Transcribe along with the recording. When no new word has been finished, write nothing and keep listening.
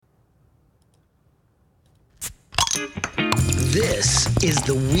This is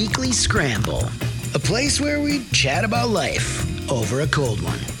the Weekly Scramble, a place where we chat about life over a cold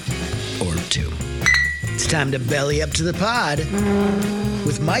one or two. It's time to belly up to the pod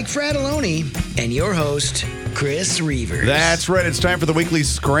with Mike Fratelloni and your host, Chris Reavers. That's right. It's time for the Weekly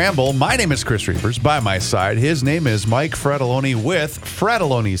Scramble. My name is Chris Reavers. By my side, his name is Mike Fratelloni with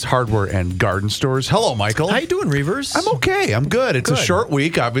Fratelloni's Hardware and Garden Stores. Hello, Michael. How you doing, Reavers? I'm okay. I'm good. It's a short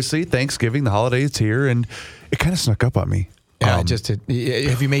week, obviously. Thanksgiving, the holidays here, and it kind of snuck up on me. Yeah,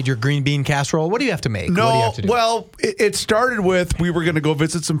 have you made your green bean casserole? What do you have to make? No, what do you have to do? Well, it started with we were going to go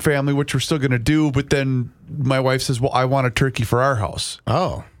visit some family, which we're still going to do, but then my wife says, well, I want a turkey for our house.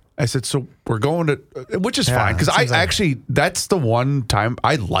 Oh. I said, so we're going to, which is fine, because actually, that's the one time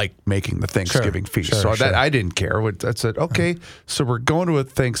I like making the Thanksgiving feast. That I didn't care. I said, okay, so we're going to a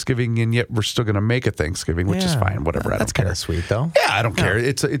Thanksgiving, and yet we're still going to make a Thanksgiving, which is fine, whatever. That's kind of sweet, though. Yeah, I don't care.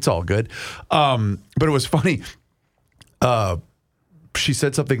 It's all good. But it was funny. She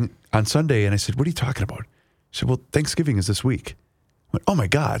said something on Sunday, and I said, what are you talking about? She said, well, Thanksgiving is this week. I went, oh, my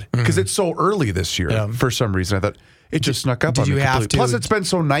God. Because it's so early this year for some reason. I thought, it just snuck up on me completely. Plus, it's been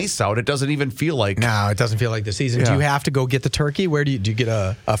so nice out, it doesn't even feel like... No, it doesn't feel like the season. Yeah. Do you have to go get the turkey? Where do you get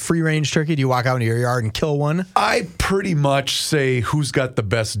a free-range turkey? Do you walk out into your yard and kill one? I pretty much say who's got the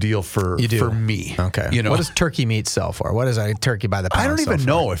best deal for me. Okay. You know? What does turkey meat sell for? What is a turkey by the pound? I don't even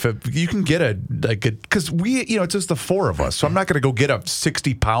know if you can get because it's just the four of us, so I'm not going to go get a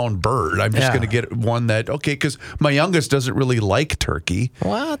 60-pound bird. I'm just going to get one that, because my youngest doesn't really like turkey.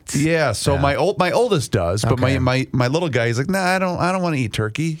 What? Yeah, so my oldest does, but my little guy is like, nah, I don't want to eat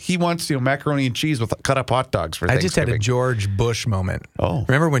turkey. He wants macaroni and cheese with cut up hot dogs for Thanksgiving. I just had a George Bush moment. Oh,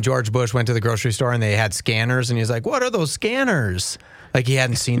 remember when George Bush went to the grocery store and they had scanners, and he was like, "What are those scanners?" Like he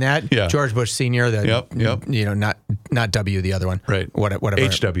hadn't seen that. Yeah. George Bush Senior. Not W, the other one. Right. Whatever.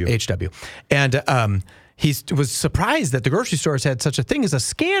 HW. And he was surprised that the grocery stores had such a thing as a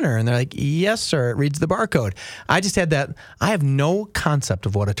scanner. And they're like, yes, sir, it reads the barcode. I just had that. I have no concept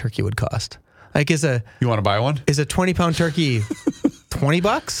of what a turkey would cost. Like, you want to buy one? Is a 20-pound turkey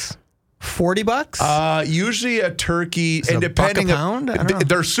 $20? $40? Usually a turkey, and depending on a pound?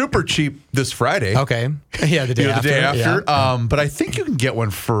 They're super cheap this Friday. Okay. Yeah, the day after. Yeah. But I think you can get one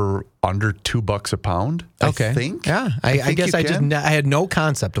for under $2 a pound. Okay. I think. Yeah. I guess I had no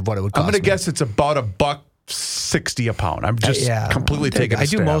concept of what it would cost. I'm going to guess it's about $1.60 a pound. I'm just completely taking a I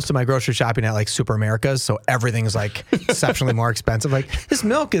do stab. most of my grocery shopping at like Super Americas, so everything's like exceptionally more expensive. Like this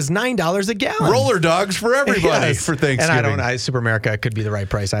milk is $9 a gallon. Roller dogs for everybody for Thanksgiving. And Super America could be the right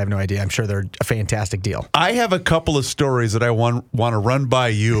price. I have no idea. I'm sure they're a fantastic deal. I have a couple of stories that I want to run by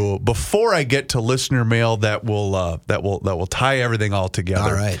you before I get to listener mail that will tie everything all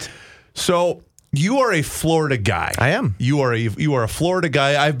together. All right. So you are a Florida guy. I am. You are a Florida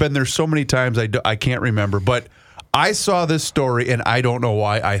guy. I've been there so many times I can't remember, but I saw this story and I don't know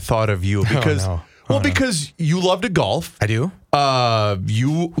why I thought of you because because you love to golf. I do.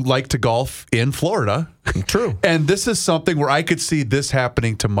 You like to golf in Florida. True. And this is something where I could see this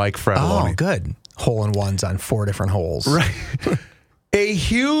happening to Mike Fratelloni. Oh, good. Hole-in-ones on 4 different holes. Right. A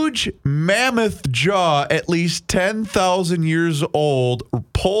huge mammoth jaw, at least 10,000 years old,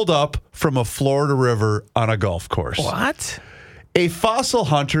 pulled up from a Florida river on a golf course. What? A fossil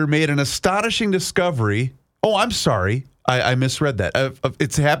hunter made an astonishing discovery. Oh, I'm sorry. I misread that.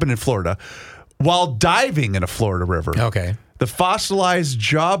 It's happened in Florida. While diving in a Florida river. Okay. The fossilized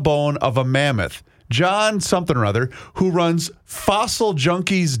jawbone of a mammoth. John something or other, who runs Fossil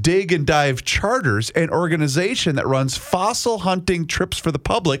Junkies Dig and Dive Charters, an organization that runs fossil hunting trips for the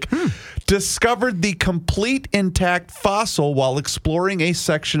public, discovered the complete intact fossil while exploring a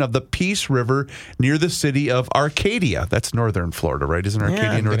section of the Peace River near the city of Arcadia. That's northern Florida, right? Isn't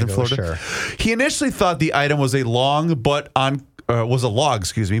Arcadia northern Florida? Sure. He initially thought the item was a log, but on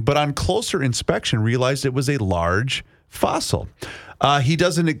closer inspection realized it was a large fossil. He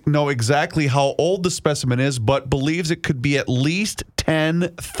doesn't know exactly how old the specimen is, but believes it could be at least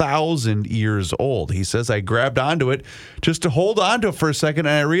 10,000 years old. He says, I grabbed onto it just to hold onto it for a second,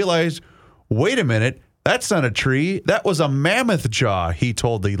 and I realized, wait a minute, that's not a tree. That was a mammoth jaw, he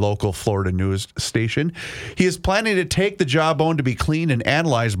told the local Florida news station. He is planning to take the jawbone to be cleaned and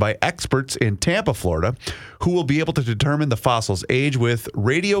analyzed by experts in Tampa, Florida, who will be able to determine the fossil's age with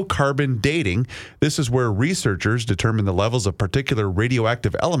radiocarbon dating. This is where researchers determine the levels of particular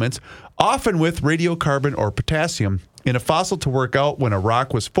radioactive elements, often with radiocarbon or potassium, in a fossil to work out when a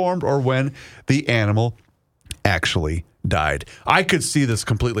rock was formed or when the animal actually died. I could see this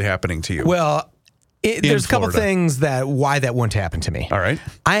completely happening to you. Well, there's a couple things why that wouldn't happen to me. All right.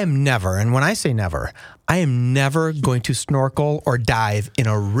 I am never, and when I say never, I am never going to snorkel or dive in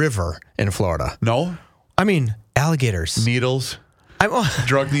a river in Florida. No? I mean, alligators. Needles. I'm,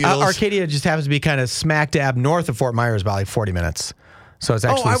 Drug needles. Arcadia just happens to be kind of smack dab north of Fort Myers, about like 40 minutes. So it's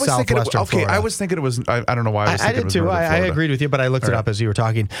actually southwestern Florida. I was thinking it was. I don't know why I was thinking I did it was too. northern I Florida. agreed with you, but I looked it up as you were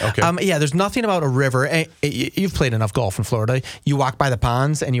talking. Okay. Yeah, there's nothing about a river. You've played enough golf in Florida. You walk by the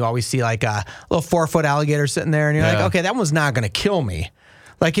ponds and you always see like a little 4-foot alligator sitting there, and you're like, okay, that one's not going to kill me.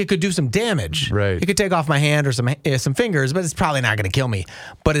 Like it could do some damage. Right. It could take off my hand or some fingers, but it's probably not going to kill me.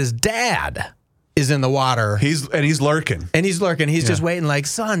 But his dad is in the water. He's lurking. He's just waiting like,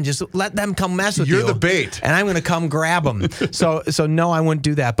 son, just let them come mess with you. You're the bait. And I'm going to come grab them. So no, I wouldn't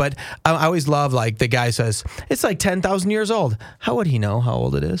do that. But I always love, like, the guy says, it's like 10,000 years old. How would he know how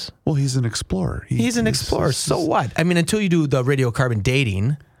old it is? Well, he's an explorer. He's an explorer. So what? I mean, until you do the radiocarbon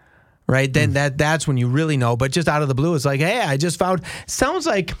dating, right? Then that's when you really know. But just out of the blue, it's like, hey, I just found. Sounds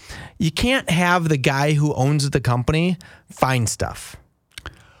like you can't have the guy who owns the company find stuff.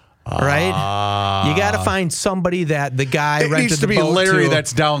 Right? You got to find somebody that the guy rented the boat to. It needs to be Larry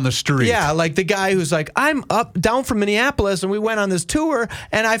that's down the street. Yeah, like the guy who's like, I'm down from Minneapolis, and we went on this tour,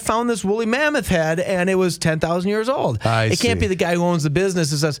 and I found this woolly mammoth head, and it was 10,000 years old. It can't be the guy who owns the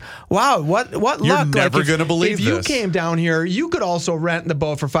business and says, wow, what luck. You're never going to believe this. If you came down here, you could also rent the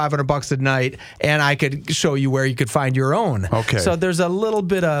boat for $500 a night, and I could show you where you could find your own. Okay. So there's a little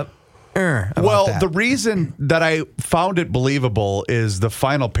bit of... the reason that I found it believable is the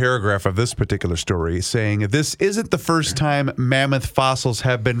final paragraph of this particular story saying this isn't the first time mammoth fossils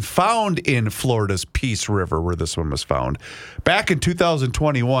have been found in Florida's Peace River, where this one was found. Back in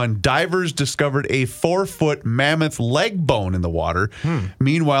 2021, divers discovered a 4-foot mammoth leg bone in the water.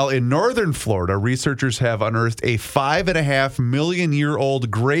 Meanwhile, in northern Florida, researchers have unearthed a 5.5 million year old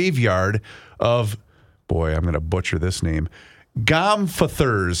graveyard of, boy, I'm going to butcher this name,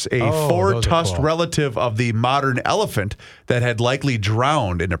 Gomphethers, a four-tusked relative of the modern elephant that had likely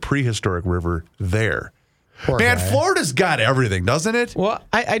drowned in a prehistoric river there. Poor Man, guy. Florida's got everything, doesn't it? Well,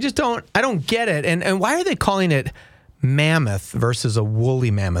 I just don't get it. And why are they calling it mammoth versus a woolly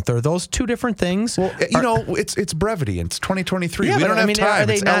mammoth? Are those two different things? Well, it's brevity. It's 2023. Yeah, we don't have time.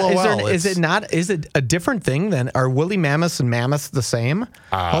 It's LOL. Is it a different thing than, are woolly mammoths and mammoths the same?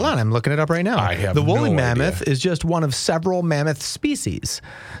 Hold on, I'm looking it up right now. I have the woolly no mammoth idea. is just one of several mammoth species.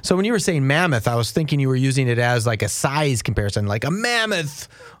 So when you were saying mammoth, I was thinking you were using it as like a size comparison, like a mammoth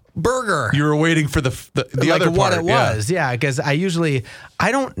burger. You were waiting for the like other part. what it was. Yeah, because I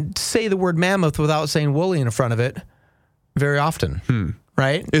don't say the word mammoth without saying woolly in front of it very often,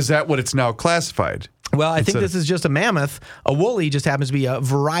 right? Is that what it's now classified? Well, I think this is just a mammoth. A woolly just happens to be a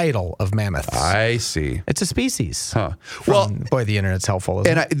varietal of mammoths. I see. It's a species. Huh. Boy, the internet's helpful,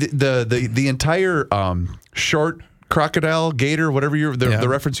 isn't it? The entire short crocodile, gator, whatever the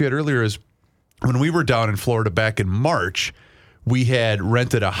reference you had earlier is when we were down in Florida back in March. We had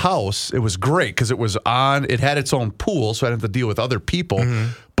rented a house. It was great because it had its own pool, so I didn't have to deal with other people.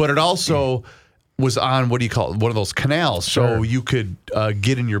 But it also was on, what do you call it, one of those canals. Sure. So you could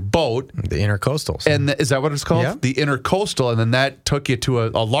get in your boat. The intercoastals. And is that what it's called? Yeah. The intercoastal. And then that took you to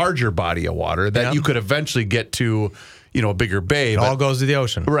a larger body of water that you could eventually get to, a bigger bay. It all goes to the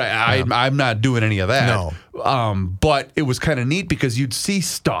ocean. Right. Yeah. I'm not doing any of that. No. But it was kind of neat because you'd see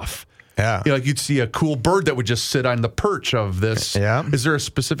stuff. Yeah. Like you'd see a cool bird that would just sit on the perch of this. Yeah. Is there a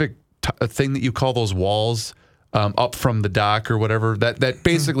specific thing that you call those walls up from the dock or whatever that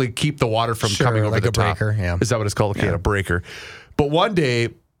basically keep the water from coming over like the a top? breaker, yeah. Is that what it's called? Okay, a breaker. But one day,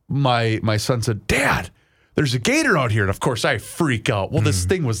 my son said, "Dad, there's a gator out here." And of course, I freak out. Well, this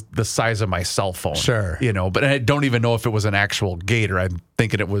thing was the size of my cell phone. Sure. But I don't even know if it was an actual gator. I'm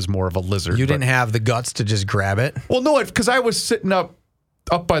thinking it was more of a lizard. You didn't have the guts to just grab it? Well, no, because I was sitting up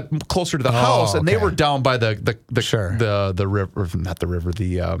by closer to the house, and they were down by the river, not the river,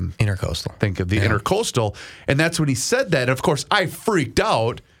 the intercoastal. Think of the intercoastal, and that's when he said that. And of course, I freaked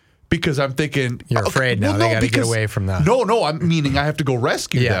out because I'm thinking you're afraid now. They got to get away from that. No, I'm meaning I have to go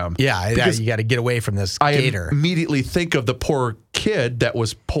rescue them. Yeah, you got to get away from this gator. I immediately think of the poor kid that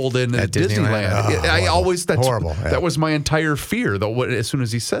was pulled in at Disneyland. Horrible. That was my entire fear. Though, as soon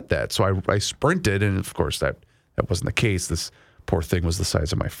as he said that, so I sprinted, and of course that wasn't the case. This poor thing was the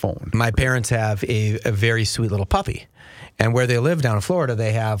size of my phone. My parents have a very sweet little puppy. And where they live down in Florida,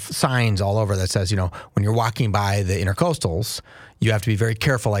 they have signs all over that says, when you're walking by the intercoastals, you have to be very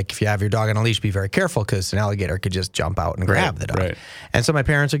careful. Like if you have your dog on a leash, be very careful because an alligator could just jump out and grab the dog. Right. And so my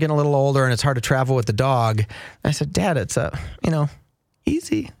parents are getting a little older and it's hard to travel with the dog. And I said, Dad, it's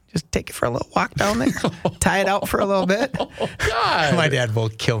easy. Just take it for a little walk down there, tie it out for a little bit. Oh, God. My dad will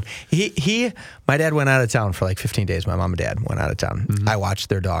kill me. My dad went out of town for like 15 days. My mom and dad went out of town. I watched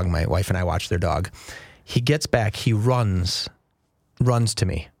their dog. My wife and I watched their dog. He gets back. He runs to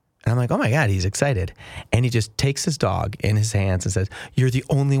me And I'm like, oh my God, he's excited. And he just takes his dog in his hands and says, you're the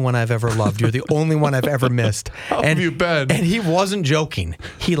only one I've ever loved. You're the only one I've ever missed. How have you been? And he wasn't joking.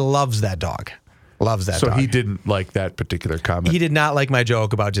 He loves that dog. Loves that dog. So he didn't like that particular comment. He did not like my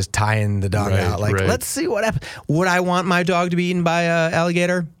joke about just tying the dog out. Like, let's see what happens. Would I want my dog to be eaten by an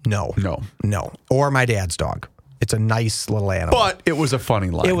alligator? No. Or my dad's dog. It's a nice little animal. But it was a funny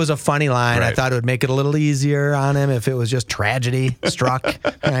line. It was a funny line. Right. I thought it would make it a little easier on him if it was just tragedy struck,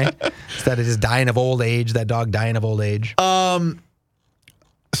 right? Instead of just dying of old age, that dog dying of old age.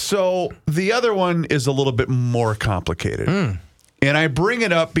 So the other one is a little bit more complicated. And I bring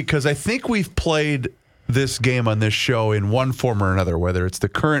it up because I think we've played this game on this show in one form or another, whether it's the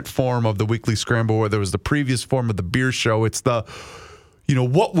current form of the Weekly Scramble, whether it was the previous form of the beer show. It's the,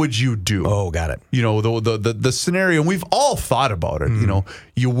 what would you do? Oh, got it. The scenario, and we've all thought about it.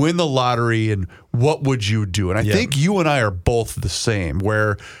 You win the lottery, and what would you do? And I think you and I are both the same,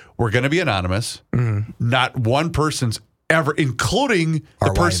 where we're going to be anonymous. Not one person's ever, including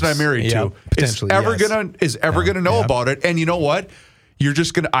the person I'm married to, is ever gonna know about it. And you know what?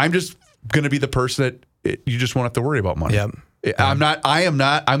 I'm just gonna be the person that you just won't have to worry about money. I'm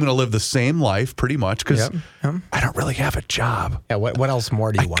gonna live the same life pretty much because I don't really have a job. Yeah. What else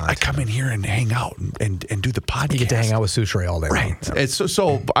more do you want? I come in here and hang out and do the podcast. You get to hang out with Sushrey all day. Right. Long. It's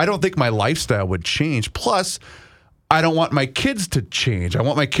so I don't think my lifestyle would change. Plus, I don't want my kids to change. I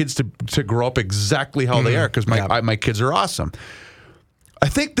want my kids to grow up exactly how they are because my kids are awesome. I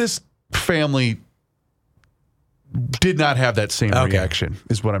think this family did not have that same reaction,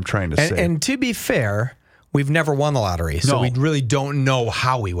 is what I'm trying to say. And to be fair, we've never won the lottery, so we really don't know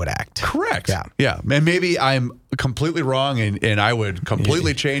how we would act. Correct. Yeah. And maybe I'm completely wrong, and I would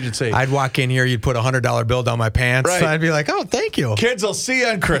completely change and say, I'd walk in here, you'd put a $100 bill down my pants. Right. I'd be like, oh, thank you. Kids, I'll see you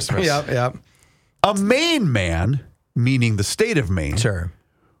on Christmas. Yep. A Maine man, meaning the state of Maine,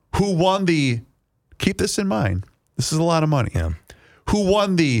 who won keep this in mind, this is a lot of money, who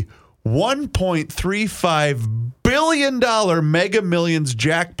won the $1.35 billion Mega Millions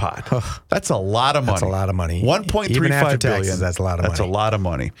jackpot. That's a lot of money. That's a lot of money. $1.35 billion. That's a lot of money. That's a lot of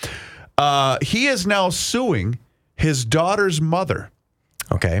money. He is now suing his daughter's mother.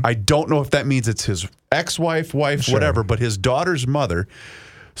 Okay. I don't know if that means it's his ex-wife, whatever, but his daughter's mother.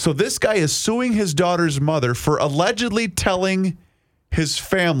 So this guy is suing his daughter's mother for allegedly telling his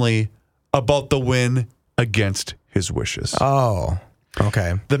family about the win against his wishes. Oh,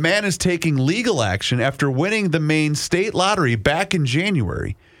 okay. The man is taking legal action after winning the Maine state lottery back in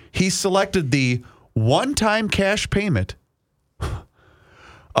January. He selected the one-time cash payment of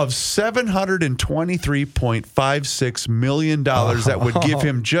 $723.56 million that would give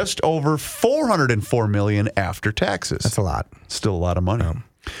him just over $404 million after taxes. That's a lot. Still a lot of money.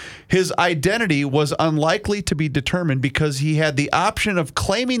 His identity was unlikely to be determined because he had the option of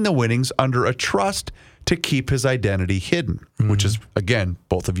claiming the winnings under a trust to keep his identity hidden, which is, again,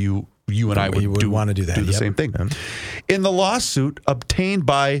 both of you and I would want to do that. Do the same thing. In the lawsuit obtained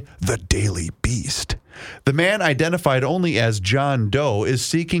by the Daily Beast, the man identified only as John Doe is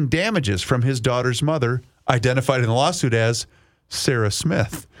seeking damages from his daughter's mother, identified in the lawsuit as Sarah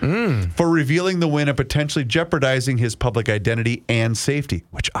Smith, for revealing the win and potentially jeopardizing his public identity and safety,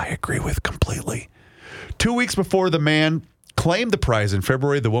 which I agree with completely. 2 weeks before the man claimed the prize in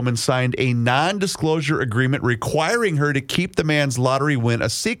February, the woman signed a non-disclosure agreement requiring her to keep the man's lottery win a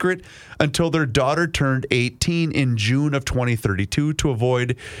secret until their daughter turned 18 in June of 2032 to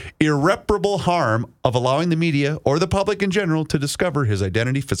avoid irreparable harm of allowing the media or the public in general to discover his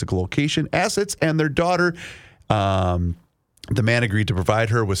identity, physical location, assets, and their daughter. The man agreed to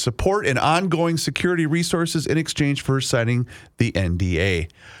provide her with support and ongoing security resources in exchange for signing the NDA.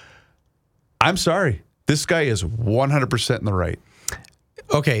 I'm sorry. This guy is 100% in the right.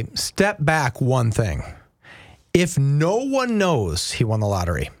 Okay, step back one thing. If no one knows he won the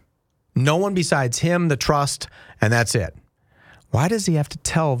lottery, no one besides him, the trust, and that's it, why does he have to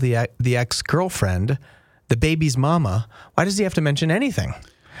tell the ex-girlfriend, the baby's mama, why does he have to mention anything?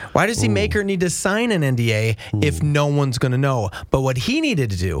 Why does he make her need to sign an NDA if no one's going to know? But what he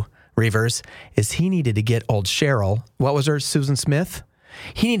needed to do, Reavers, is he needed to get old Cheryl, what was her, Susan Smith?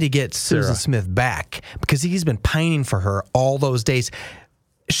 He needed to get Susan Smith back because he's been pining for her all those days.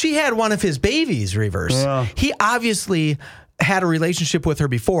 She had one of his babies, Reavers. Yeah. He obviously had a relationship with her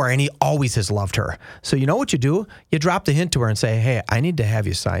before, and he always has loved her. So you know what you do? You drop the hint to her and say, hey, I need to have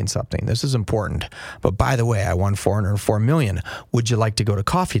you sign something. This is important. But by the way, I won $404 million. Would you like to go to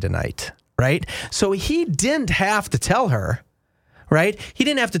coffee tonight? Right? So he didn't have to tell her, right? He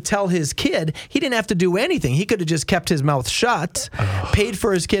didn't have to tell his kid. He didn't have to do anything. He could have just kept his mouth shut, paid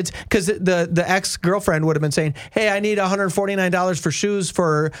for his kids, because the ex-girlfriend would have been saying, hey, I need $149 for shoes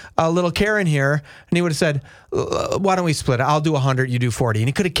for little Karen here. And he would have said, why don't we split it? I'll do 100, you do 40. And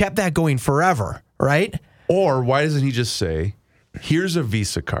he could have kept that going forever, right? Or why doesn't he just say, here's a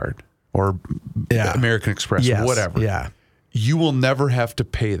Visa card or American Express, whatever. Yeah. You will never have to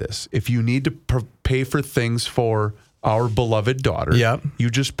pay this. If you need to pay for things for our beloved daughter, you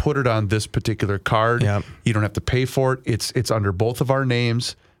just put it on this particular card. Yep. You don't have to pay for it. It's under both of our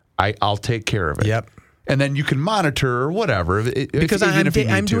names. I'll take care of it. Yep. And then you can monitor or whatever. Because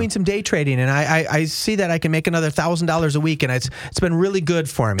I'm doing some day trading, and I see that I can make another $1,000 a week, and it's been really good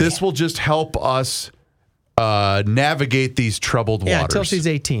for me. This will just help us navigate these troubled waters. Yeah, until she's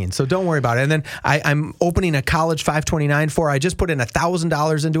 18. So don't worry about it. And then I'm opening a college 529 for her. I just put in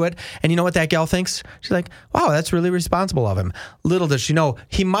 $1,000 into it. And you know what that gal thinks? She's like, wow, that's really responsible of him. Little does she know,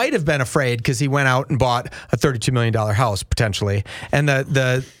 he might have been afraid because he went out and bought a $32 million house, potentially. And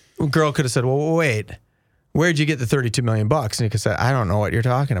the girl could have said, well, wait, where'd you get the $32 million? And he could say, I don't know what you're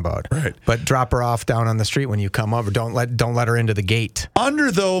talking about. Right. But drop her off down on the street when you come up. Don't let her into the gate.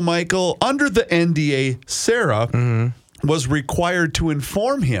 Under the NDA, Sarah was required to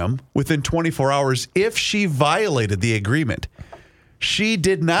inform him within 24 hours if she violated the agreement. She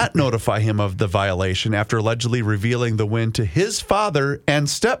did not notify him of the violation after allegedly revealing the win to his father and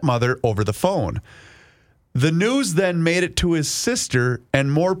stepmother over the phone. The news then made it to his sister, and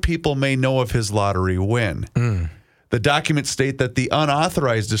more people may know of his lottery win. The documents state that the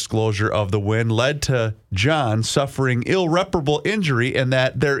unauthorized disclosure of the win led to John suffering irreparable injury, and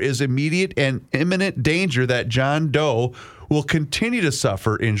that there is immediate and imminent danger that John Doe will continue to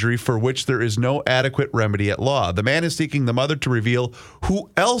suffer injury for which there is no adequate remedy at law. The man is seeking the mother to reveal who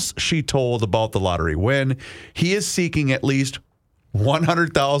else she told about the lottery win. He is seeking at least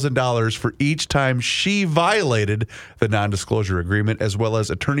 $100,000 for each time she violated the non-disclosure agreement, as well as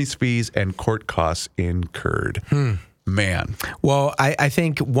attorney's fees and court costs incurred. Man. Well, I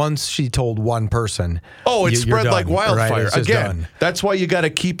think once she told one person, it spread like wildfire. Right? Again, done. That's why you got to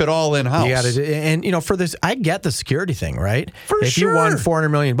keep it all in house. You got to, and for this, I get the security thing, right? If you won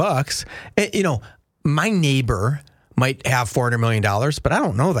 $400 million, my neighbor might have $400 million, but I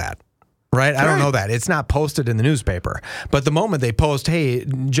don't know that. Right? I don't know that. It's not posted in the newspaper. But the moment they post, hey,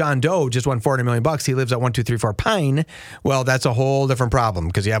 John Doe just won $400 million. He lives at 1234 Pine. Well, that's a whole different problem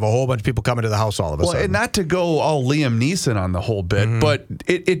because you have a whole bunch of people coming to the house all of a sudden. And not to go all Liam Neeson on the whole bit, but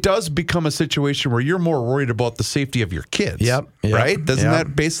it does become a situation where you're more worried about the safety of your kids. Yep. Right? Doesn't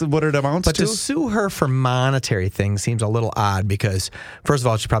that basically what it amounts to? But to sue her for monetary things seems a little odd because, first of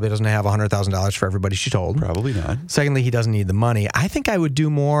all, she probably doesn't have $100,000 for everybody she told. Probably not. Secondly, he doesn't need the money. I think I would do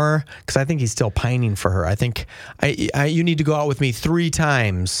more because I think he's still pining for her. I think you need to go out with me 3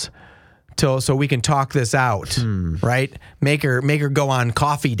 times so we can talk this out, right? Make her go on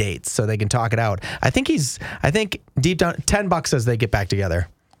coffee dates so they can talk it out. I think deep down, $10 says they get back together.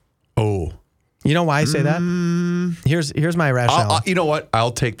 Oh. You know why I say that? Here's my rationale. You know what?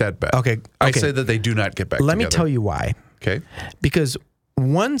 I'll take that bet. Okay. I say that they do not get back together. Let me tell you why. Okay. Because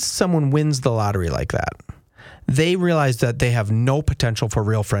once someone wins the lottery like that, they realize that they have no potential for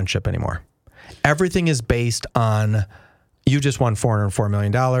real friendship anymore. Everything is based on, you just won $404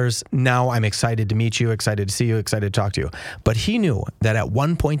 million. Now I'm excited to meet you, excited to see you, excited to talk to you. But he knew that at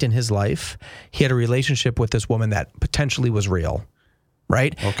one point in his life, he had a relationship with this woman that potentially was real.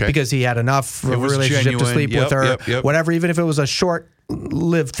 Right? Okay. Because he had enough of a relationship genuine. to sleep with her, whatever, even if it was a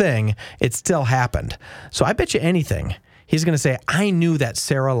short-lived thing, it still happened. So I bet you anything, he's going to say, I knew that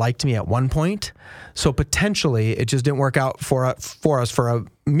Sarah liked me at one point, so potentially it just didn't work out for us for a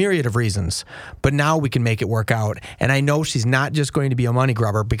myriad of reasons. But now we can make it work out. And I know she's not just going to be a money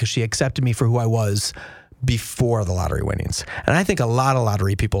grubber because she accepted me for who I was before the lottery winnings. And I think a lot of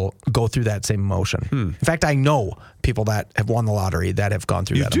lottery people go through that same emotion. In fact, I know people that have won the lottery that have gone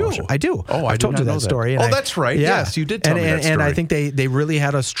through that emotion. I do. Oh, I've told you that story. And that's right. Yeah. Yes, you did tell me that story. And I think they really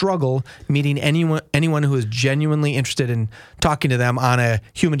had a struggle meeting anyone who is genuinely interested in talking to them on a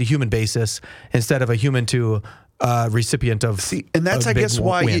human-to-human basis instead of a human-to recipient of. See, and that's I guess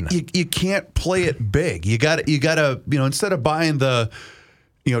why you can't play it big. You got to instead of buying the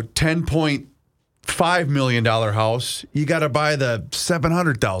 $10.5 million house, you got to buy the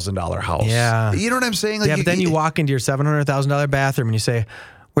 $700,000 house. Yeah, you know what I'm saying? Like but then you walk into your $700,000 bathroom and you say,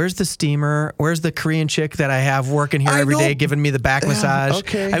 Where's the steamer? Where's the Korean chick that I have working here every day giving me the back massage?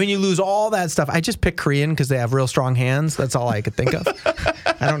 Okay. I mean, you lose all that stuff. I just pick Korean because they have real strong hands. That's all I could think of.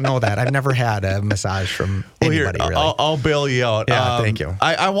 I don't know that. I've never had a massage from anybody, really. I'll bail you out. Yeah, thank you.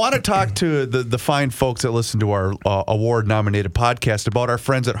 I want to talk to the fine folks that listen to our award-nominated podcast about our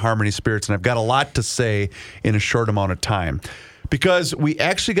friends at Harmony Spirits, and I've got a lot to say in a short amount of time. Because we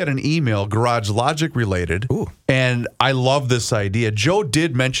actually got an email, Garage Logic related, and I love this idea. Joe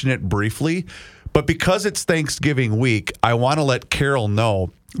did mention it briefly, but because it's Thanksgiving week, I want to let Carol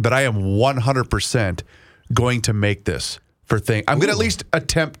know that I am 100% going to make this for I'm going to at least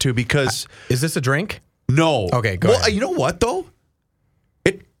attempt to, because... Is this a drink? No. Okay, go ahead. You know what, though?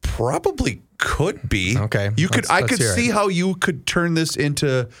 It probably could be. Okay. I could see how you could turn this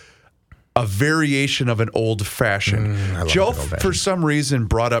into a variation of an old fashioned. Joe, for some reason,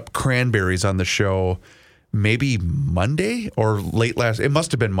 brought up cranberries on the show maybe Monday or late last. It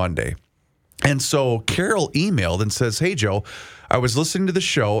must have been Monday. And so Carol emailed and says, "Hey, Joe, I was listening to the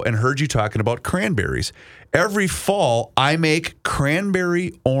show and heard you talking about cranberries. Every fall, I make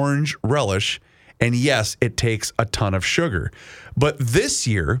cranberry orange relish. And yes, it takes a ton of sugar. But this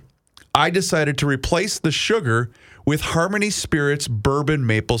year, I decided to replace the sugar with Harmony Spirits bourbon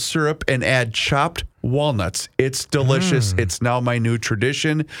maple syrup and add chopped walnuts. It's delicious. It's now my new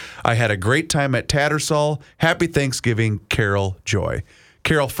tradition. I had a great time at Tattersall. Happy Thanksgiving, Carol Joy."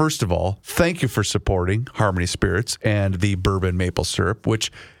 Carol, first of all, thank you for supporting Harmony Spirits and the bourbon maple syrup,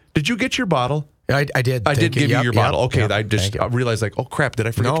 which, did you get your bottle? I did. I did give you your bottle. Okay, Yep, I just realized, like, oh, crap, did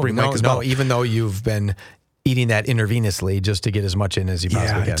I forget to bring Mike's No, bottle? even though you've been eating that intravenously just to get as much in as you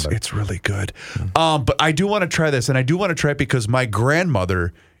possibly can. It's really good. But I do want to try this, and I do want to try it because my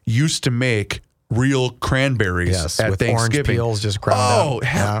grandmother used to make real cranberries at with Thanksgiving. Orange peels just ground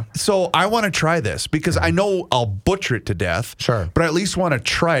up. So I want to try this because I know I'll butcher it to death. Sure. But I at least want to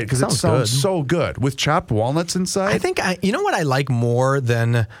try it because it sounds so good with chopped walnuts inside. I think you know what I like more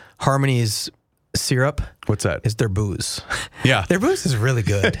than Harmony's syrup? What's that? Is their booze. Yeah. Their booze is really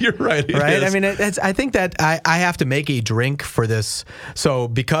good. You're right. It right? is. I mean, I think that I have to make a drink for this. So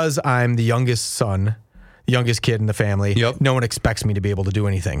because I'm the youngest kid in the family, no one expects me to be able to do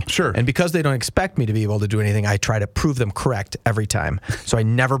anything. Sure. And because they don't expect me to be able to do anything, I try to prove them correct every time. So I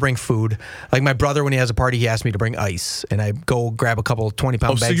never bring food. Like my brother, when he has a party, he asks me to bring ice, and I go grab a couple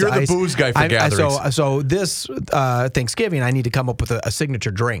 20-pound bags of ice. So you're the booze guy for gatherings. So this Thanksgiving, I need to come up with a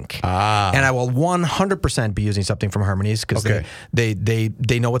signature drink. And I will 100% be using something from Harmony's because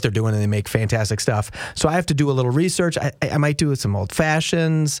they know what they're doing and they make fantastic stuff. So I have to do a little research. I might do some old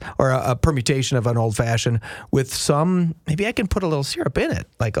fashions or a permutation of an old fashioned with some, maybe I can put a little syrup in it,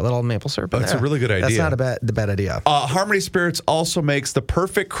 like a little maple syrup. That's a really good idea. That's not a bad idea. Harmony Spirits also makes the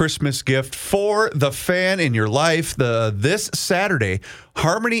perfect Christmas gift for the fan in your life. This Saturday,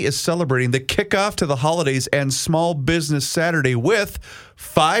 Harmony is celebrating the kickoff to the holidays and Small Business Saturday with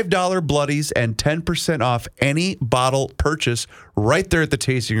 $5 bloodies and 10% off any bottle purchase right there at the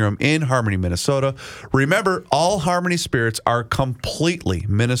tasting room in Harmony, Minnesota. Remember, all Harmony Spirits are completely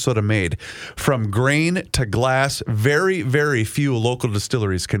Minnesota made. From grain to glass, very, very few local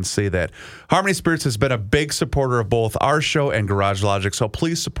distilleries can say that. Harmony Spirits has been a big supporter of both our show and Garage Logic, so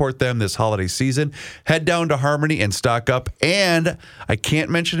please support them this holiday season. Head down to Harmony and stock up. And I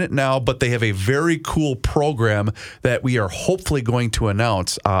can't mention it now, but they have a very cool program that we are hopefully going to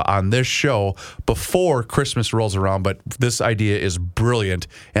announce on this show before Christmas rolls around. But this idea is brilliant,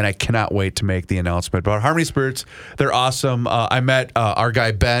 and I cannot wait to make the announcement. But Harmony Spirits, they're awesome. I met our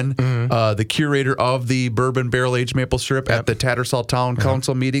guy Ben, the curator of the bourbon barrel-aged maple syrup at the Tattersall Town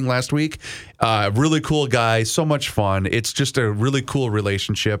Council meeting last week. Really cool guy, so much fun. It's just a really cool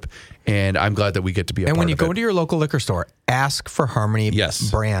relationship, and I'm glad that we get to be a part of it. And when you go to your local liquor store, ask for Harmony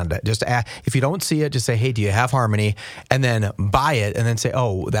brand. Just if you don't see it, just say, "Hey, do you have Harmony?" And then buy it, and then say,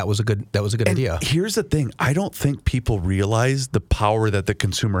 "Oh, that was a good idea." Here's the thing: I don't think people realize the power that the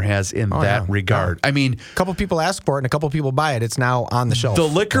consumer has in that regard. I mean, a couple people ask for it, and a couple people buy it. It's now on the shelf. The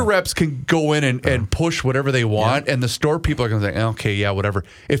liquor reps can go in and push whatever they want, and the store people are going to say, "Okay, yeah, whatever."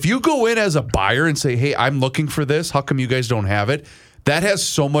 If you go in as a buyer and say, "Hey, I'm looking for this. How come you guys don't have it?" That has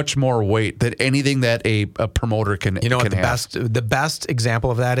so much more weight than anything that a promoter can. You know what the best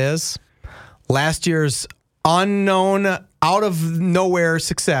example of that is? Last year's unknown, out of nowhere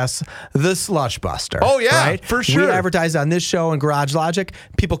success, the Slush Buster. Oh yeah, right? For sure. We advertised on this show and Garage Logic.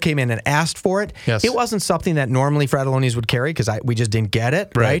 People came in and asked for it. Yes. It wasn't something that normally Fratelloni's would carry because we just didn't get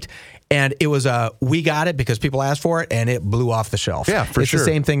it. Right. And it was we got it because people asked for it, and it blew off the shelf. Yeah, for sure. It's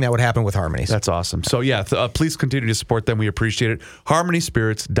the same thing that would happen with Harmony's. That's awesome. So yeah, please continue to support them. We appreciate it.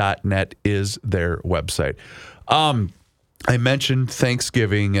 HarmonySpirits.net is their website. I mentioned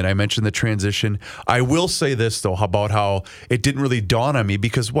Thanksgiving and I mentioned the transition. I will say this, though, about how it didn't really dawn on me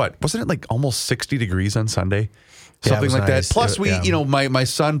because wasn't it like almost 60 degrees on Sunday? Something like nice. that. Plus, my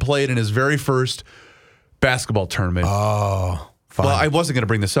son played in his very first basketball tournament. Oh, fun. Well, I wasn't going to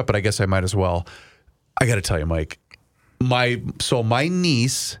bring this up, but I guess I might as well. I got to tell you, Mike, my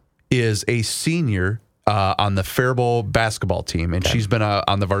niece is a senior on the Faribault basketball team, and she's been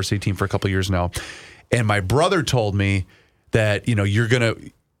on the varsity team for a couple of years now. And my brother told me that, you're going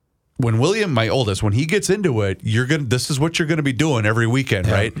to, when William, my oldest, when he gets into it, this is what you're going to be doing every weekend,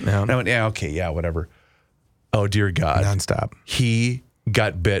 right? Yeah. And I went, yeah, okay, yeah, whatever. Oh, dear God. Nonstop. He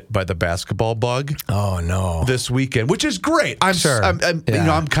got bit by the basketball bug. Oh, no. This weekend, which is great. I'm sure.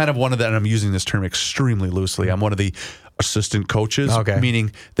 I'm kind of one of that, and I'm using this term extremely loosely. I'm one of the assistant coaches,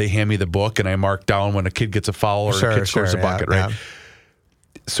 meaning they hand me the book and I mark down when a kid gets a foul or a kid scores a bucket, right? Yeah.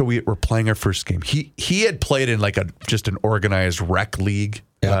 So we're playing our first game. He had played in like just an organized rec league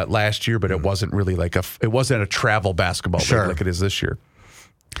last year, but it wasn't really it wasn't a travel basketball league like it is this year.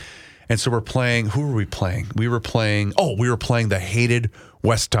 And so we're playing. Who were we playing? We were playing the hated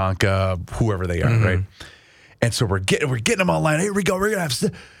West Tonka, whoever they are, right? And so we're getting them online. Here we go. We're gonna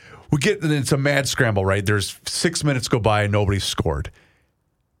have. And it's a mad scramble, right? There's 6 minutes go by and nobody's scored,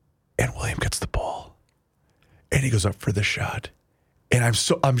 and William gets the ball, and he goes up for the shot. And I'm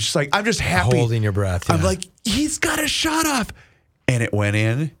just happy. Holding your breath. Yeah. I'm like, he's got a shot off. And it went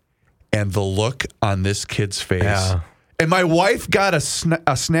in. And the look on this kid's face. Yeah. And my wife got a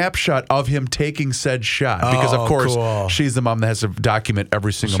snapshot of him taking said shot. Because, of course, she's the mom that has to document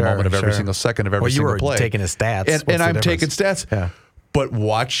every single moment of every single second of every single play. You were taking his stats. And I'm taking stats. Yeah. But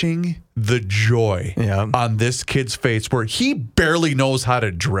watching the joy on this kid's face where he barely knows how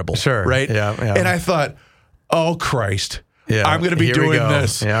to dribble. Right? Yeah. And I thought, oh, Christ. Yeah, I'm going to be doing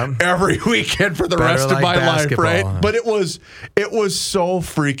this every weekend for the rest of my life, right? But it was so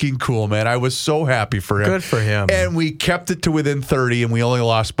freaking cool, man. I was so happy for him. Good for him. And we kept it to within 30, and we only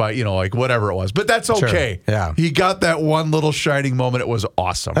lost by, whatever it was. But that's okay. Sure. Yeah. He got that one little shining moment. It was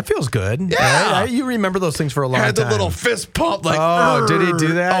awesome. That feels good. Yeah. Right? You remember those things for a long time. Had the little fist pump. Did he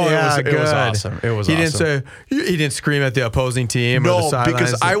do that? Oh, yeah, it was awesome. It was awesome. He didn't scream at the opposing team or the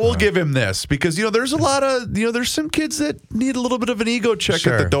sidelines. Because I will give him this. Because, there's a lot of, there's some kids that need a little bit of an ego check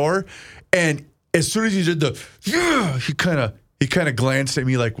at the door, and as soon as he did he kind of glanced at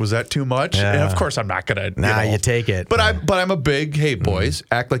me like, was that too much? And of course I'm not gonna you take it. But I'm a big, hey boys,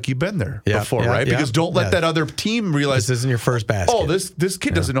 act like you've been there before, right? Because don't let that other team realize this isn't your first basket. Oh, this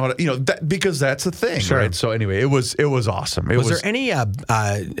kid doesn't know how to, because that's the thing, right? So anyway, it was awesome. Was there any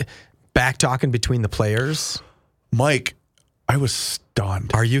back talking between the players? Mike, I was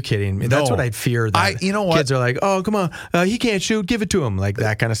stunned. Are you kidding me? That's what I'd fear. Kids are like, oh, come on, he can't shoot, give it to him, like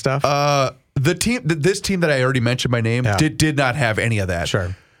that kind of stuff. This team that I already mentioned by name did not have any of that.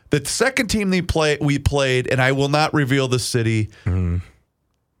 Sure. The second team we played, and I will not reveal the city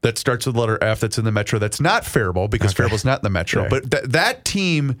that starts with the letter F. That's in the metro. That's not Faribault because Faribault's not in the metro. Right. But that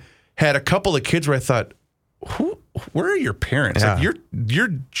team had a couple of kids where I thought, where are your parents? Yeah. Like you're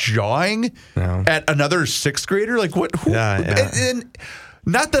jawing at another sixth grader? Like what? And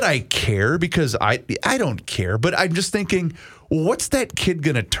not that I care, because I don't care, but I'm just thinking, what's that kid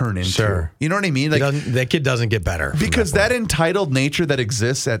going to turn into? Sure. You know what I mean? Like that kid doesn't get better. Because that entitled nature that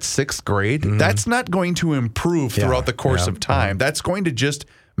exists at sixth grade, that's not going to improve throughout the course of time. That's going to just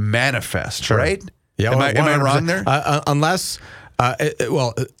manifest, right? Yeah. Am I wrong there? Unless...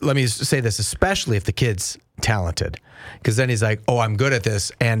 let me say this, especially if the kid's talented, because then he's like, oh, I'm good at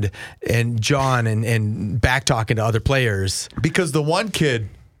this, and John and back talking to other players. Because the one kid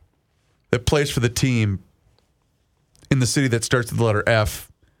that plays for the team in the city that starts with the letter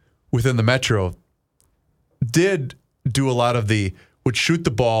F within the metro did do a lot of would shoot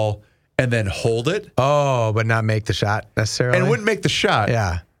the ball and then hold it. Oh, but not make the shot necessarily. And wouldn't make the shot.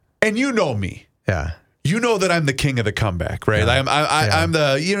 Yeah. And you know me. Yeah. You know that I'm the king of the comeback, right? Yeah. I'm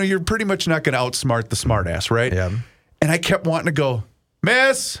the, you're pretty much not going to outsmart the smart ass, right? Yeah. And I kept wanting to go,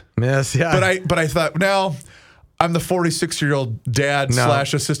 miss, yeah. But I thought, no, I'm the 46-year-old dad /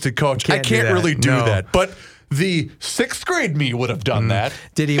 assistant coach. I can't really do that. But the sixth grade me would have done that.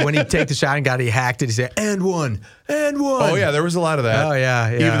 Did he, when he take the shot and got it, he hacked, did he say, and one? Oh, yeah, there was a lot of that. Oh,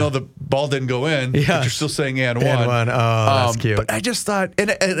 yeah. Even though the ball didn't go in, but you're still saying and one. Oh, that's cute. But I just thought, and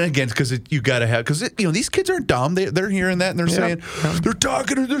again, because you got to have, because these kids aren't dumb. They're hearing that and they're saying, they're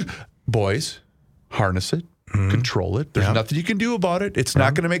talking. Boys, harness it, control it. There's nothing you can do about it. It's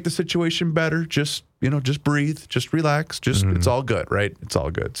not going to make the situation better. Just breathe, just relax, it's all good, right? It's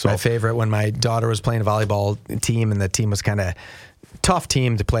all good. So my favorite, when my daughter was playing a volleyball team and the team was kind of tough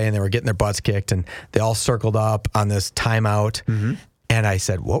team to play, and they were getting their butts kicked, and they all circled up on this timeout. Mm-hmm. And I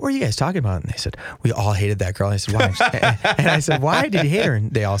said, what were you guys talking about? And they said, we all hated that girl. And I said, why? And I said, why did you hate her?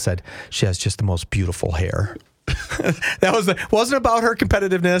 And they all said, she has just the most beautiful hair. That wasn't about her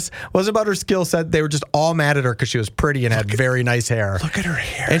competitiveness, wasn't about her skill set. They were just all mad at her because she was pretty and had very nice hair. Look at her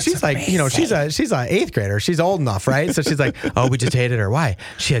hair. And she's like, she's an 8th grader. She's old enough, right? So she's like, oh, we just hated her. Why?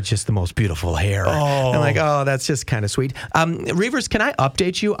 She had just the most beautiful hair. I'm like, oh, that's just kind of sweet. Reavers, can I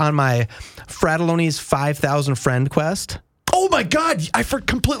update you on my Fratelloni's 5,000 friend quest? Oh my God, I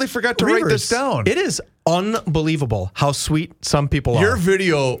completely forgot to write this down. It is unbelievable how sweet some people are. Your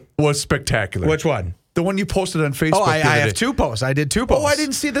video was spectacular. Which one? The one you posted on Facebook. Oh, I have 2 posts. I did 2 posts. Oh, I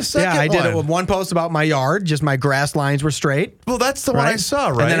didn't see the second one. Yeah, I did one post about my yard, just my grass lines were straight. Well, that's the one I saw,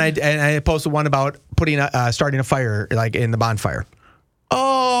 right? And then I posted one about starting a fire, like in the bonfire.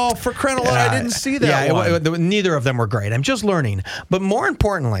 Oh, for crying out loud, I didn't see that one. Neither of them were great. I'm just learning. But more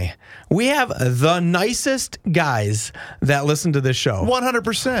importantly, we have the nicest guys that listen to this show.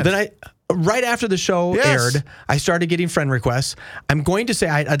 100%. Then right after the show aired, I started getting friend requests. I'm going to say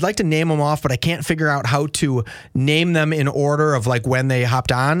I'd like to name them off, but I can't figure out how to name them in order of like when they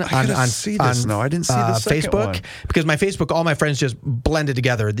hopped on. I didn't see the second Facebook one. Because my Facebook, all my friends just blended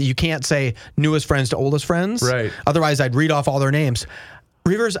together. You can't say newest friends to oldest friends. Right. Otherwise, I'd read off all their names.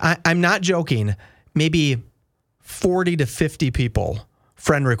 Reavers, I'm not joking. Maybe 40 to 50 people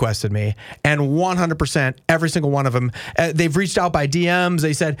friend requested me, and 100%, every single one of them, they've reached out by DMs.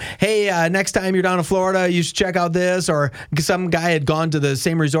 They said, hey, next time you're down in Florida, you should check out this. Or some guy had gone to the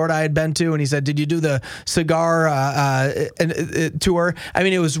same resort I had been to, and he said, did you do the cigar tour? I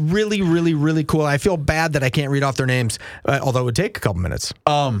mean, it was really, really, really cool. I feel bad that I can't read off their names, although it would take a couple minutes.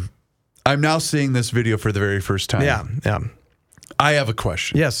 I'm now seeing this video for the very first time. Yeah. I have a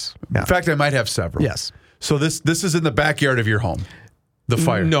question. Yes. In fact, I might have several. Yes. So this is in the backyard of your home, the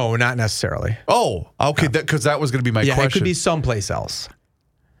fire? No, not necessarily. Oh, okay. Because that was going to be my question. It could be someplace else.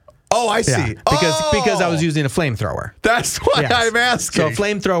 Oh, I see. Yeah, because I was using a flamethrower. That's why I'm asking. So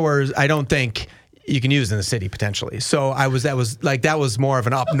flamethrowers, I don't think you can use in the city potentially. So that was more of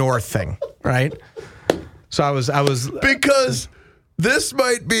an up north thing, right? So I was because this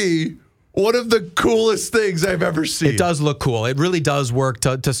might be one of the coolest things I've ever seen. It does look cool. It really does work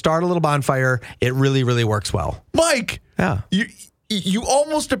to start a little bonfire. It really, really works well. Mike, yeah, you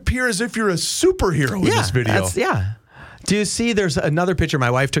almost appear as if you're a superhero in this video. Do you see? There's another picture.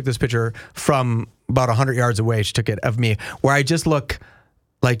 My wife took this picture from about 100 yards away. She took it of me, where I just look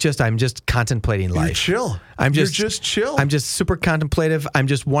like I'm just contemplating life. You're chill. You're just chill. I'm just super contemplative. I'm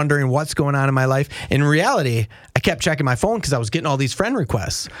just wondering what's going on in my life. In reality, I kept checking my phone because I was getting all these friend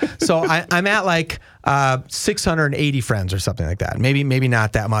requests. So I'm at like 680 friends or something like that. Maybe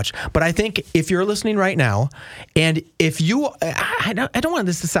not that much. But I think if you're listening right now, and if you, I don't want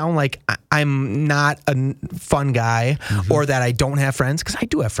this to sound like I'm not a fun guy or that I don't have friends, because I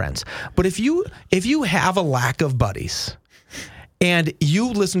do have friends. But if you have a lack of buddies, and you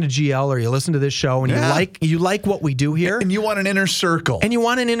listen to GL or you listen to this show and you like what we do here. And you want an inner circle.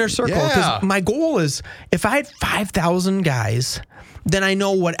 Because my goal is, if I had 5,000 guys, then I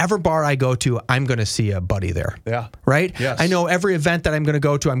know whatever bar I go to, I'm going to see a buddy there. Yeah. Right? Yes. I know every event that I'm going to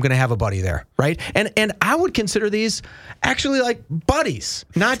go to, I'm going to have a buddy there. Right? And I would consider these actually like buddies,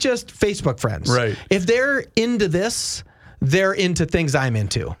 not just Facebook friends. Right. If they're into this, they're into things I'm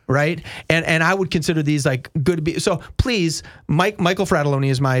into, right? And I would consider these like good to be. So please, Michael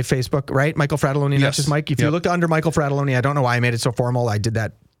Fratelloni is my Facebook, right? Michael Fratelloni, not just Mike. If you look under Michael Fratelloni, I don't know why I made it so formal. I did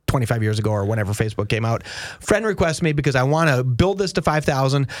that 25 years ago or whenever Facebook came out. Friend request me because I want to build this to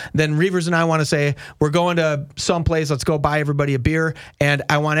 5,000. Then Reavers and I want to say, we're going to someplace. Let's go buy everybody a beer. And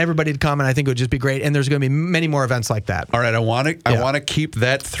I want everybody to come, and I think it would just be great. And there's going to be many more events like that. All right. I want to keep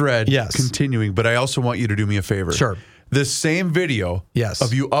that thread continuing, but I also want you to do me a favor. Sure. This same video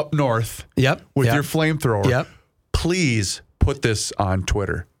of you up north with your flamethrower, please put this on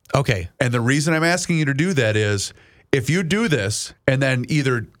Twitter. Okay. And the reason I'm asking you to do that is, if you do this and then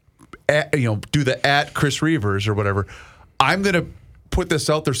either do the @ Chris Reavers or whatever, I'm going to put this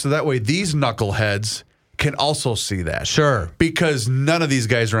out there so that way these knuckleheads can also see that. Sure. Because none of these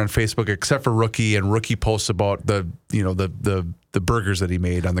guys are on Facebook except for Rookie, and Rookie posts about the burgers that he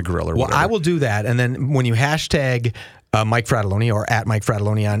made on the grill or whatever. Well, I will do that. And then when you hashtag Mike Fratelloni or @ Mike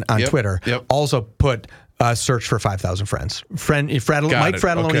Fratelloni on Twitter, also put search for 5,000 friends. Mike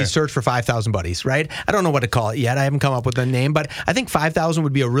Fratelloni's search for 5,000 buddies, right? I don't know what to call it yet. I haven't come up with a name, but I think 5,000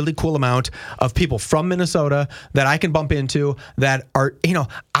 would be a really cool amount of people from Minnesota that I can bump into that are,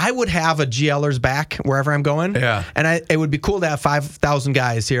 I would have a GLer's back wherever I'm going. Yeah. And it would be cool to have 5,000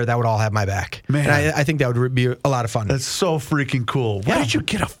 guys here that would all have my back. Man. And I think that would be a lot of fun. That's so freaking cool. Why did you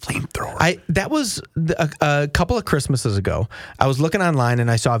get a flamethrower? That was a couple of Christmases ago. I was looking online and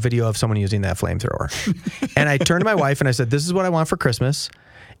I saw a video of someone using that flamethrower. And I turned to my wife and I said, this is what I want for Christmas.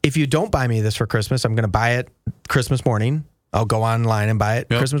 If you don't buy me this for Christmas, I'm going to buy it Christmas morning. I'll go online and buy it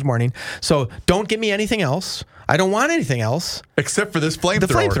Christmas morning. So don't give me anything else. I don't want anything else. Except for this flamethrower. The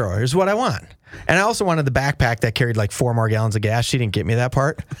flamethrower is what I want. And I also wanted the backpack that carried like 4 more gallons of gas. She didn't get me that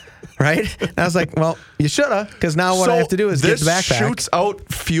part. Right? And I was like, well, you should have, because now what I have to do is get the backpack. This shoots out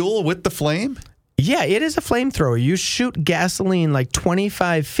fuel with the flame? Yeah, it is a flamethrower. You shoot gasoline like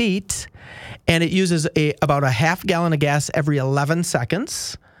 25 feet, and it uses about a half gallon of gas every 11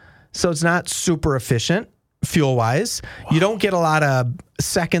 seconds. So it's not super efficient fuel-wise. Wow. You don't get a lot of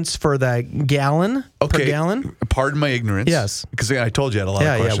seconds for the gallon per gallon. Pardon my ignorance. Yes. Because I told you I had a lot of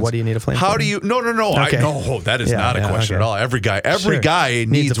questions. Yeah, what do you need a flamethrower? How do you... No. Okay. That is not a question at all. Every guy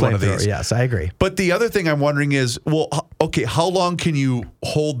needs one of these. Yes, I agree. But the other thing I'm wondering is, how long can you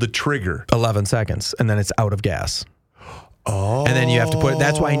hold the trigger? 11 seconds, and then it's out of gas. Oh. And then you have to put it.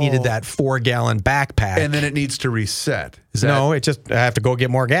 That's why I needed that 4-gallon backpack. And then it needs to reset. No, I have to go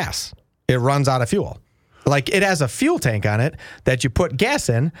get more gas. It runs out of fuel. Like, it has a fuel tank on it that you put gas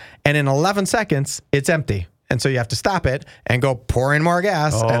in, and in 11 seconds, it's empty. And so you have to stop it and go pour in more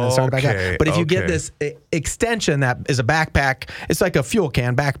gas and then start it back up. But if you get this extension that is a backpack, it's like a fuel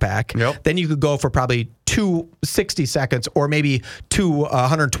can backpack, then you could go for probably 260 seconds or maybe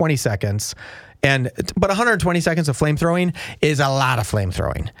 120 seconds. But 120 seconds of flamethrowing is a lot of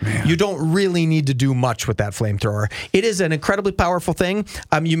flamethrowing. Man. You don't really need to do much with that flamethrower. It is an incredibly powerful thing.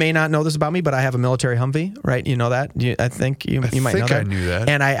 You may not know this about me, but I have a military Humvee, right? You know that? I think you might know that. I knew that.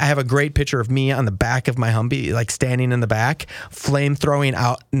 And I have a great picture of me on the back of my Humvee, like standing in the back, flamethrowing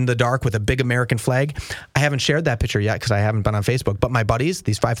out in the dark with a big American flag. I haven't shared that picture yet because I haven't been on Facebook. But my buddies,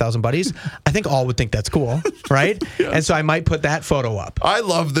 these 5,000 buddies, I think all would think that's cool, right? Yes. And so I might put that photo up. I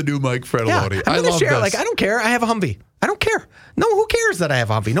love the new Mike Fratelloni. Yeah. I love this. Like, I don't care. I have a Humvee. I don't care. No, who cares that I have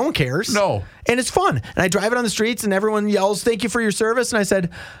a Humvee? No one cares. No. And it's fun. And I drive it on the streets and everyone yells, "Thank you for your service." And I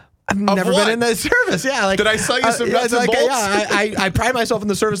said, I've never been in the service. Yeah, like, did I sell you some nuts and bolts? Yeah, I pride myself in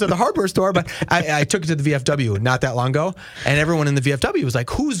the service at the hardware store, but I took it to the VFW not that long ago, and everyone in the VFW was like,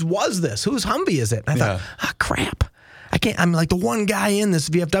 "Whose was this? Whose Humvee is it?" And I thought, crap. I'm like the one guy in this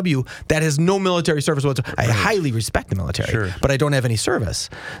VFW that has no military service whatsoever. I highly respect the military, but I don't have any service.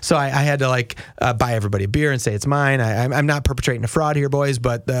 So I had to buy everybody a beer and say it's mine. I'm not perpetrating a fraud here, boys,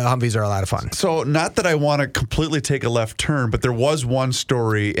 but the Humvees are a lot of fun. So not that I want to completely take a left turn, but there was one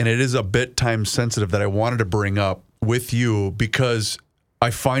story, and it is a bit time sensitive, that I wanted to bring up with you because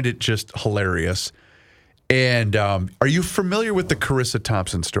I find it just hilarious. And are you familiar with the Carissa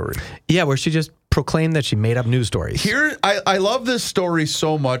Thompson story? Yeah, where she just proclaimed that she made up news stories. I love this story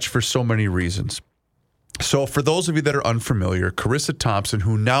so much for so many reasons. So for those of you that are unfamiliar, Carissa Thompson,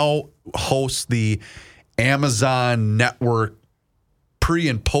 who now hosts the Amazon Network pre-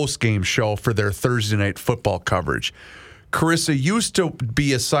 and post-game show for their Thursday night football coverage. Carissa used to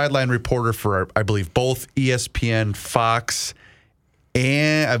be a sideline reporter for, I believe, both ESPN, Fox,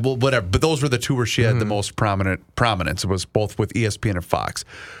 and whatever. But those were the two where she had the most prominence. It was both with ESPN and Fox.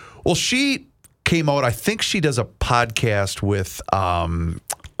 Well, she came out. I think she does a podcast with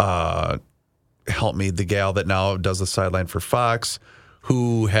help me, the gal that now does the sideline for Fox,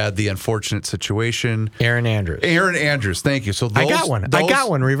 who had the unfortunate situation. Erin Andrews. Thank you. So I got one,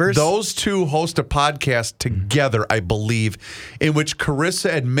 Reavers. Those two host a podcast together, I believe, in which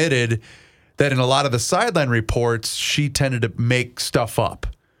Carissa admitted that in a lot of the sideline reports, she tended to make stuff up.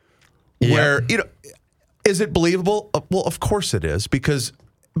 Yeah. Where, is it believable? Well, of course it is.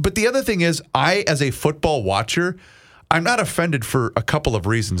 But the other thing is, I, as a football watcher, I'm not offended for a couple of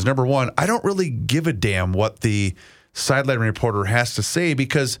reasons. Number one, I don't really give a damn what the sideline reporter has to say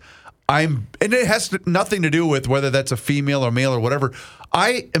because and it has nothing to do with whether that's a female or male or whatever.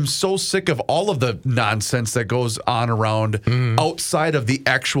 I am so sick of all of the nonsense that goes on around outside of the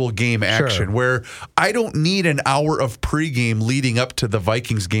actual game action, where I don't need an hour of pregame leading up to the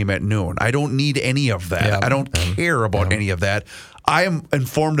Vikings game at noon. I don't need any of that. I don't care about any of that. I am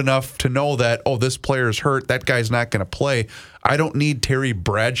informed enough to know that, this player's hurt. That guy's not going to play. I don't need Terry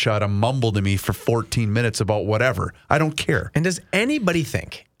Bradshaw to mumble to me for 14 minutes about whatever. I don't care. And does anybody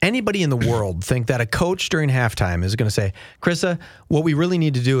in the world think that a coach during halftime is going to say, Krista, what we really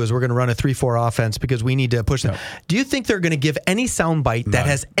need to do is we're going to run a 3-4 offense because we need to push them. No. Do you think they're going to give any soundbite that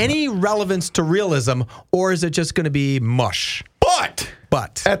has any relevance to realism, or is it just going to be mush?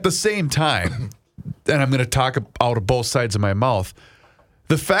 But at the same time, and I'm going to talk out of both sides of my mouth,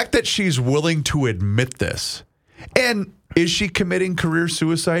 the fact that she's willing to admit this, and is she committing career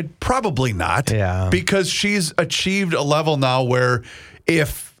suicide? Probably not. Yeah. Because she's achieved a level now where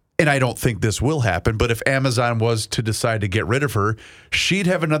and I don't think this will happen, but if Amazon was to decide to get rid of her, she'd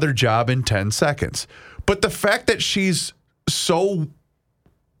have another job in 10 seconds. But the fact that she's so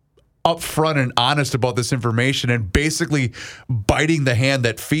upfront and honest about this information and basically biting the hand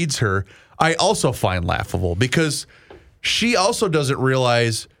that feeds her, I also find laughable, because she also doesn't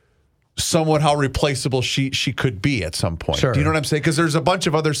realize somewhat how replaceable she could be at some point. Sure. Do you know what I'm saying? Because there's a bunch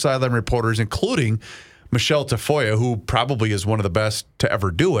of other sideline reporters, including Michelle Tafoya, who probably is one of the best to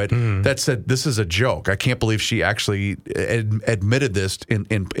ever do it, that said, this is a joke. I can't believe she actually admitted this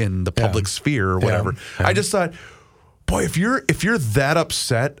in the public sphere or whatever. Yeah. I just thought, boy, if you're that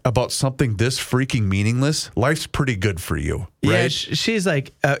upset about something this freaking meaningless, life's pretty good for you, right? Yeah, she's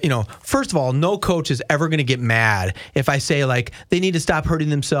like, first of all, no coach is ever going to get mad if I say, like, they need to stop hurting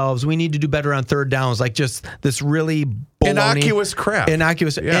themselves. We need to do better on third downs. Like, just this really baloney, innocuous crap.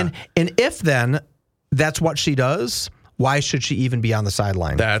 Yeah. And if then that's what she does, why should she even be on the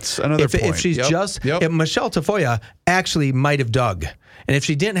sideline? That's another point. If she's if Michelle Tafoya actually might have dug. And if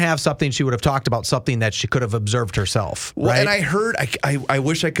she didn't have something, she would have talked about something that she could have observed herself. Right? Well, and I heard, I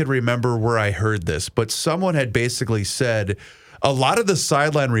wish I could remember where I heard this, but someone had basically said a lot of the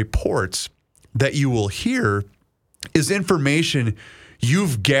sideline reports that you will hear is information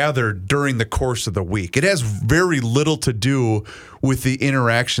you've gathered during the course of the week. It has very little to do with the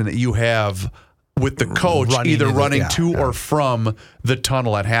interaction that you have with the coach, running to or from the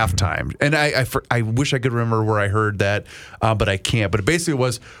tunnel at halftime. And I wish I could remember where I heard that, but I can't. But it basically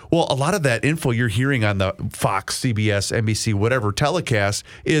was, a lot of that info you're hearing on the Fox, CBS, NBC, whatever telecast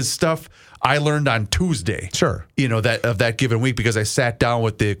is stuff I learned on Tuesday. Sure. Of that given week, because I sat down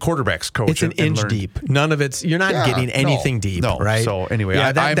with the quarterbacks coach. It's an inch deep. None of you're not getting anything deep, right? So anyway,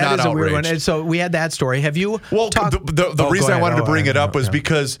 I'm not that is a outraged. weird one. And so we had that story. Have you the reason I wanted to bring it up was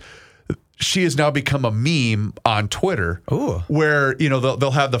because she has now become a meme on Twitter. Ooh. Where,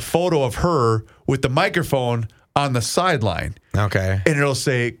 they'll have the photo of her with the microphone on the sideline. Okay. And it'll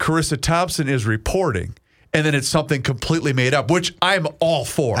say, Carissa Thompson is reporting. And then it's something completely made up, which I'm all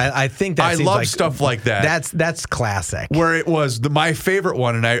for. I think that I love stuff like that. That's classic. Where it was my favorite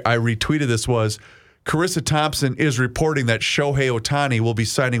one, and I retweeted this, was Carissa Thompson is reporting that Shohei Ohtani will be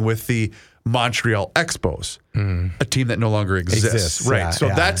signing with the Montreal Expos, a team that no longer exists. Right. Yeah, so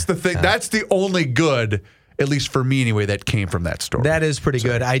that's the thing. Yeah. That's the only good, at least for me anyway, that came from that story. That is pretty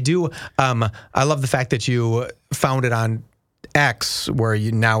good. I do. I love the fact that you found it on X, where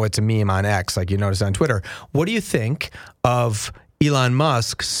now it's a meme on X, like you noticed on Twitter. What do you think of Elon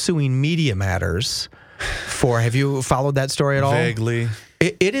Musk suing Media Matters have you followed that story at all? Vaguely.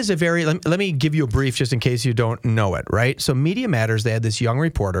 It is a very, let me give you a brief just in case you don't know it, right? So Media Matters, they had this young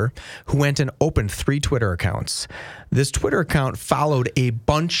reporter who went and opened 3 Twitter accounts. This Twitter account followed a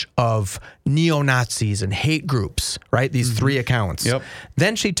bunch of neo-Nazis and hate groups, right? These 3 accounts. Yep.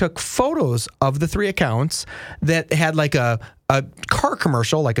 Then she took photos of the 3 accounts that had like a car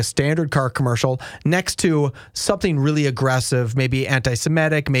commercial, like a standard car commercial, next to something really aggressive, maybe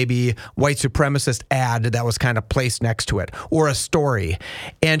anti-Semitic, maybe white supremacist ad that was kind of placed next to it, or a story.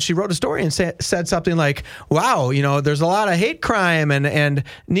 And she wrote a story and said something like, wow, there's a lot of hate crime and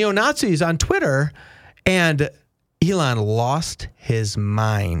neo-Nazis on Twitter. And Elon lost his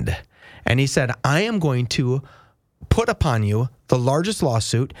mind. And he said, I am going to put upon you the largest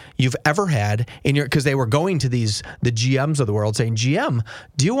lawsuit you've ever had because they were going to the GMs of the world saying, GM,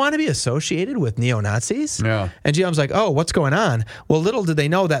 do you want to be associated with neo-Nazis? Yeah. And GM's like, oh, what's going on? Well, little did they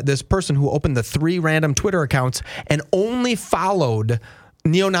know that this person who opened the 3 random Twitter accounts and only followed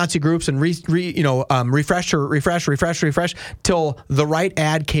neo-Nazi groups and refresh till the right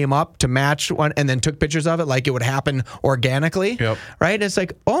ad came up to match one, and then took pictures of it like it would happen organically. Yep. Right? And it's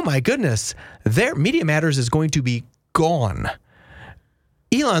like, oh my goodness, Media Matters is going to be gone.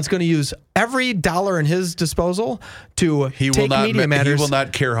 Elon's going to use every dollar in his disposal to take Media Matters. He will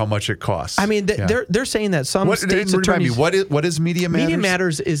not care how much it costs. I mean, they're saying that some states' attorneys. What is Media Matters? Media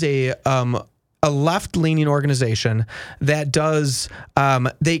Matters is a a left-leaning organization that does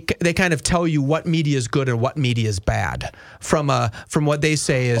they kind of tell you what media is good and what media is bad from what they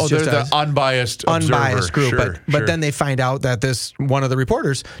say is just they're the unbiased group. Sure, but then they find out that one of the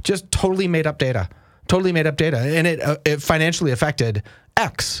reporters just totally made up data, and it financially affected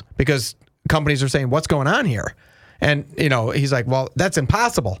X because companies are saying, what's going on here? And, he's like, well, that's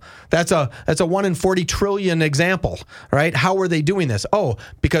impossible. That's a 1 in 40 trillion example, right? How are they doing this? Oh,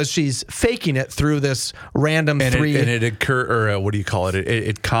 because she's faking it through this random what do you call it?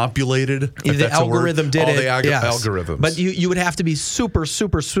 It compulated. The algorithm did it. Yes. Algorithms. But you would have to be super,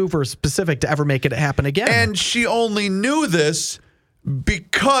 super, super specific to ever make it happen again. And she only knew this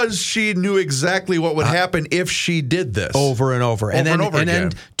because she knew exactly what would happen if she did this. Over and over. And over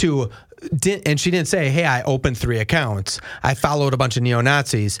again. And she didn't say, hey, I opened 3 accounts. I followed a bunch of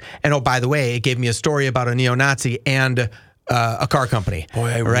neo-Nazis. And, oh, by the way, it gave me a story about a neo-Nazi and a car company.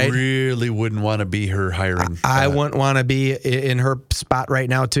 Boy, I really wouldn't want to be her hiring. I wouldn't want to be in her spot right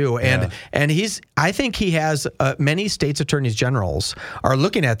now, too. And I think he has many states attorneys generals are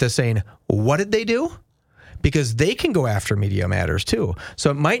looking at this saying, what did they do? Because they can go after Media Matters too. So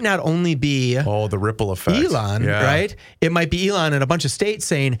it might not only be the ripple effect. Elon, right? It might be Elon in a bunch of states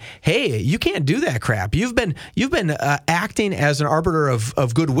saying, "Hey, you can't do that crap. You've been acting as an arbiter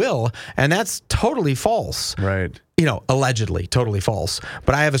of goodwill, and that's totally false." Right. Allegedly totally false.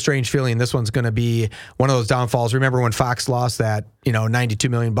 But I have a strange feeling this one's going to be one of those downfalls. Remember when Fox lost that, $92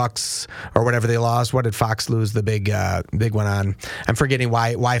 million or whatever they lost? What did Fox lose the big one on? I'm forgetting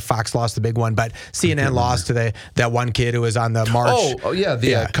why Fox lost the big one, but CNN lost to that one kid who was on the march.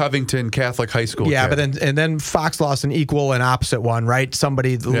 The Covington Catholic High School Yeah, kid. but then Fox lost an equal and opposite one, right?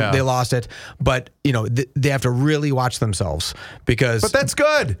 They lost it. But, they have to really watch themselves because... But that's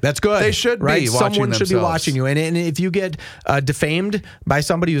good. That's good. They should be right? watching Someone should be themselves. watching you. And if you get defamed by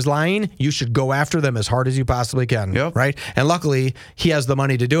somebody who's lying, you should go after them as hard as you possibly can, right? And luckily, he has the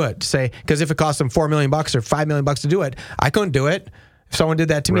money to do it. Because if it costs him $4 million or $5 million to do it, I couldn't do it. If someone did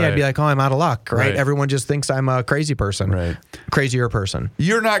that to me, I'd be like, oh, I'm out of luck, right? Everyone just thinks I'm a crazy person, right? Crazier person.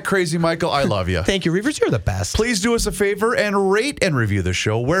 You're not crazy, Michael. I love you. Thank you, Reavers. You're the best. Please do us a favor and rate and review the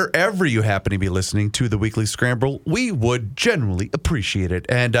show wherever you happen to be listening to the Weekly Scramble. We would genuinely appreciate it.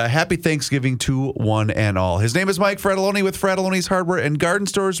 And happy Thanksgiving to one and all. His name is Mike Fratelloni with Fratelloni's Hardware and Garden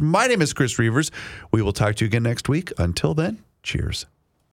Stores. My name is Chris Reavers. We will talk to you again next week. Until then, cheers.